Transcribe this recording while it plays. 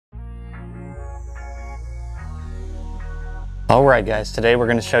Alright guys, today we're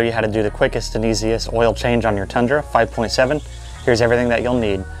going to show you how to do the quickest and easiest oil change on your Tundra 5.7. Here's everything that you'll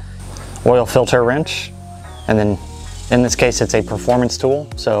need. Oil filter wrench, and then in this case it's a performance tool,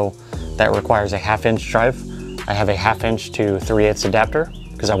 so that requires a 1/2 inch drive. I have a 1/2 inch to 3/8 adapter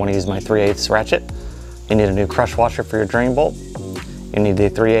because I want to use my 3/8 ratchet. You need a new crush washer for your drain bolt. You need the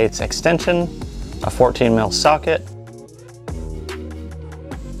 3/8 extension, a 14 mil socket,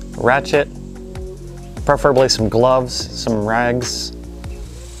 ratchet, preferably some gloves, some rags,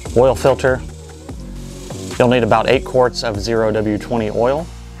 oil filter. You'll need about 8 quarts of 0W20 oil,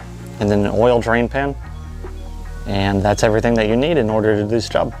 and then an oil drain pan. And that's everything that you need in order to do this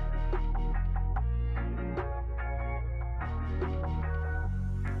job.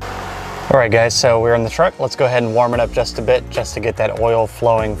 Alright guys, so we're in the truck. Let's go ahead and warm it up just a bit just to get that oil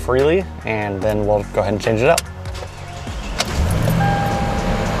flowing freely, and then we'll go ahead and change it up.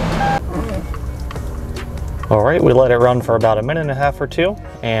 All right, we let it run for about 1.5 minutes or 2,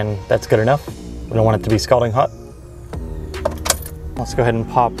 and that's good enough. We don't want it to be scalding hot. Let's go ahead and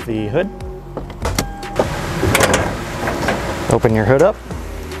pop the hood. Open your hood up.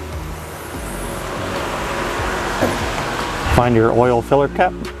 Find your oil filler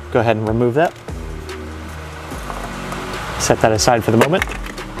cap. Go ahead and remove that. Set that aside for the moment.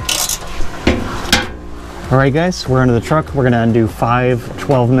 All right guys, we're into the truck. We're gonna undo 5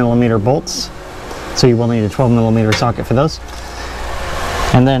 12mm bolts. So you will need a 12mm socket for those.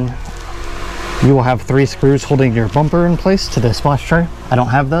 And then you will have 3 screws holding your bumper in place to the splash tray. I don't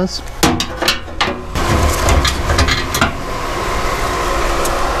have those.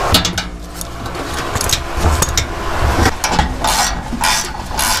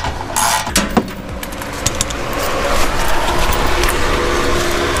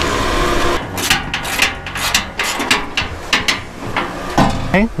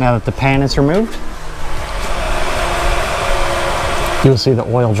 Okay, now that the pan is removed, you'll see the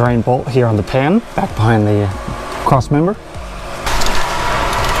oil drain bolt here on the pan, back behind the cross member.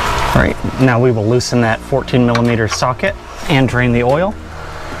 All right, now we will loosen that 14mm socket and drain the oil.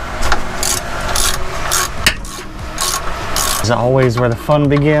 As always, where the fun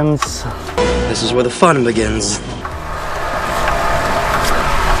begins. This is where the fun begins.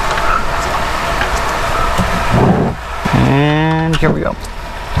 And here we go.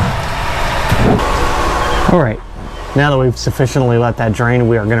 All right. Now that we've sufficiently let that drain,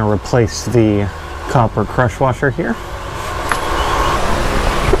 we are going to replace the copper crush washer here.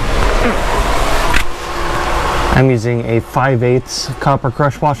 I'm using a 5/8 copper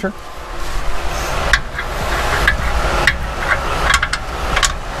crush washer.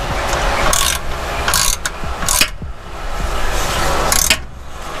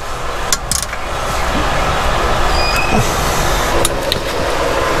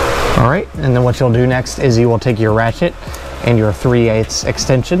 All right, and then what you'll do next is you will take your ratchet and your 3/8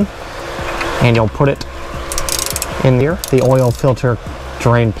 extension, and you'll put it in there, the oil filter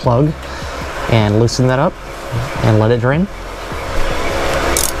drain plug, and loosen that up and let it drain.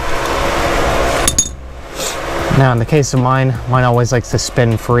 Now in the case of mine always likes to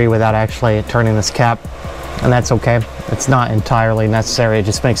spin free without actually turning this cap, and that's okay. It's not entirely necessary, it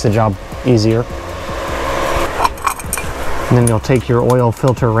just makes the job easier. And then you'll take your oil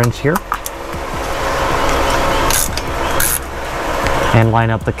filter wrench here and line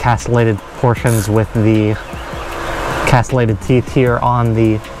up the castellated portions with the castellated teeth here on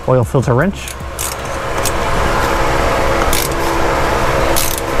the oil filter wrench.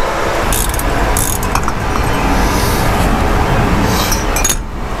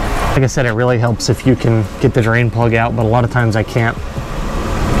 Like I said, it really helps if you can get the drain plug out, but a lot of times I can't.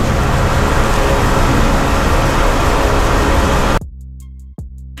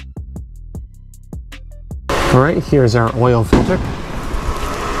 All right, here's our oil filter.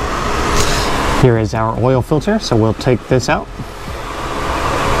 Here is our oil filter, so we'll take this out.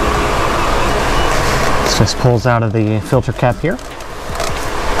 This just pulls out of the filter cap here.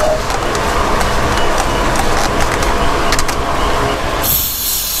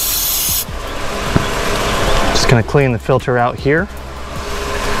 Just gonna clean the filter out here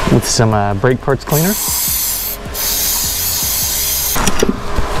with some brake parts cleaner.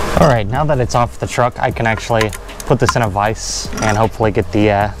 All right, now that it's off the truck, I can actually put this in a vise and hopefully get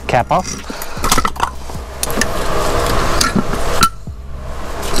the cap off.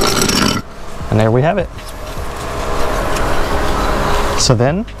 And there we have it. So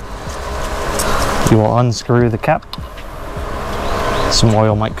then you will unscrew the cap. Some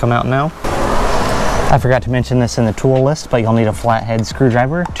oil might come out now. I forgot to mention this in the tool list, but you'll need a flathead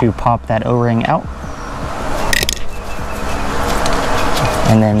screwdriver to pop that O-ring out.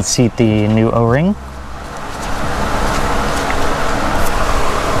 and then seat the new O-ring.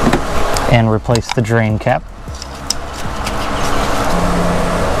 and replace the drain cap.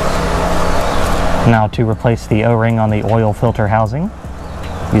 Now to replace the O-ring on the oil filter housing,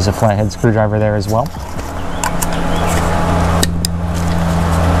 use a flathead screwdriver there as well.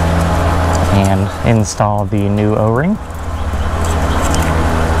 And install the new O-ring.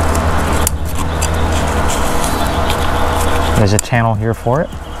 There's a channel here for it.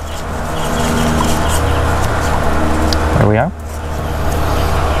 There we are.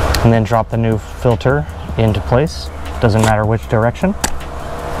 And then drop the new filter into place. Doesn't matter which direction.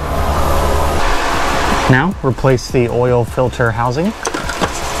 Now replace the oil filter housing.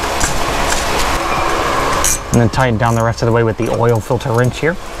 And then tighten down the rest of the way with the oil filter wrench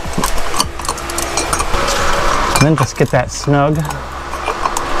here. And then just get that snug.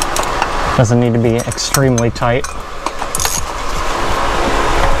 Doesn't need to be extremely tight.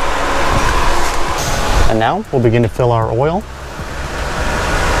 And now we'll begin to fill our oil.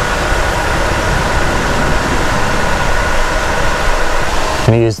 I'm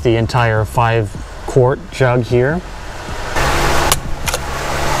going to use the entire 5-quart jug here.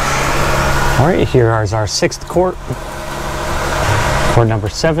 All right, here is our 6th quart, quart number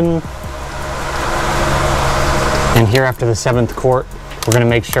 7. And here after the 7th quart, we're going to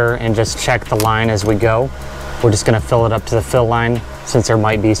make sure and just check the line as we go. We're just going to fill it up to the fill line since there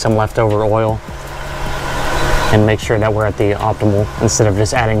might be some leftover oil, and make sure that we're at the optimal instead of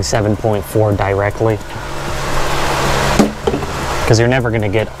just adding 7.4 directly, because you're never going to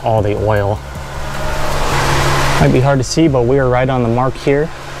get all the oil. Might be hard to see, but we are right on the mark here.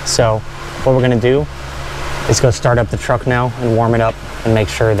 So what we're going to do is go start up the truck now and warm it up and make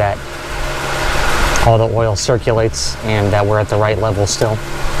sure that all the oil circulates and that we're at the right level still.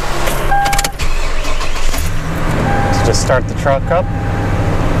 So just start the truck up,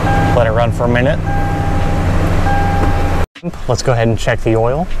 let it run for a minute. Let's go ahead and check the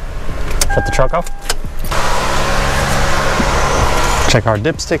oil. Shut the truck off. Check our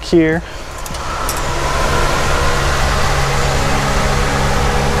dipstick here.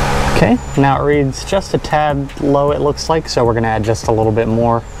 Okay, now it reads just a tad low, it looks like, so we're going to add just a little bit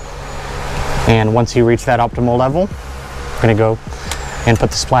more. And once you reach that optimal level, we're going to go and put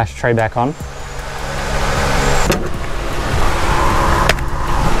the splash tray back on.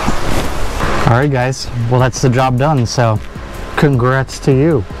 Alright guys, well that's the job done, so congrats to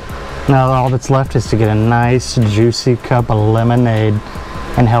you. Now all that's left is to get a nice juicy cup of lemonade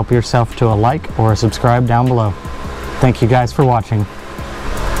and help yourself to a like or a subscribe down below. Thank you guys for watching.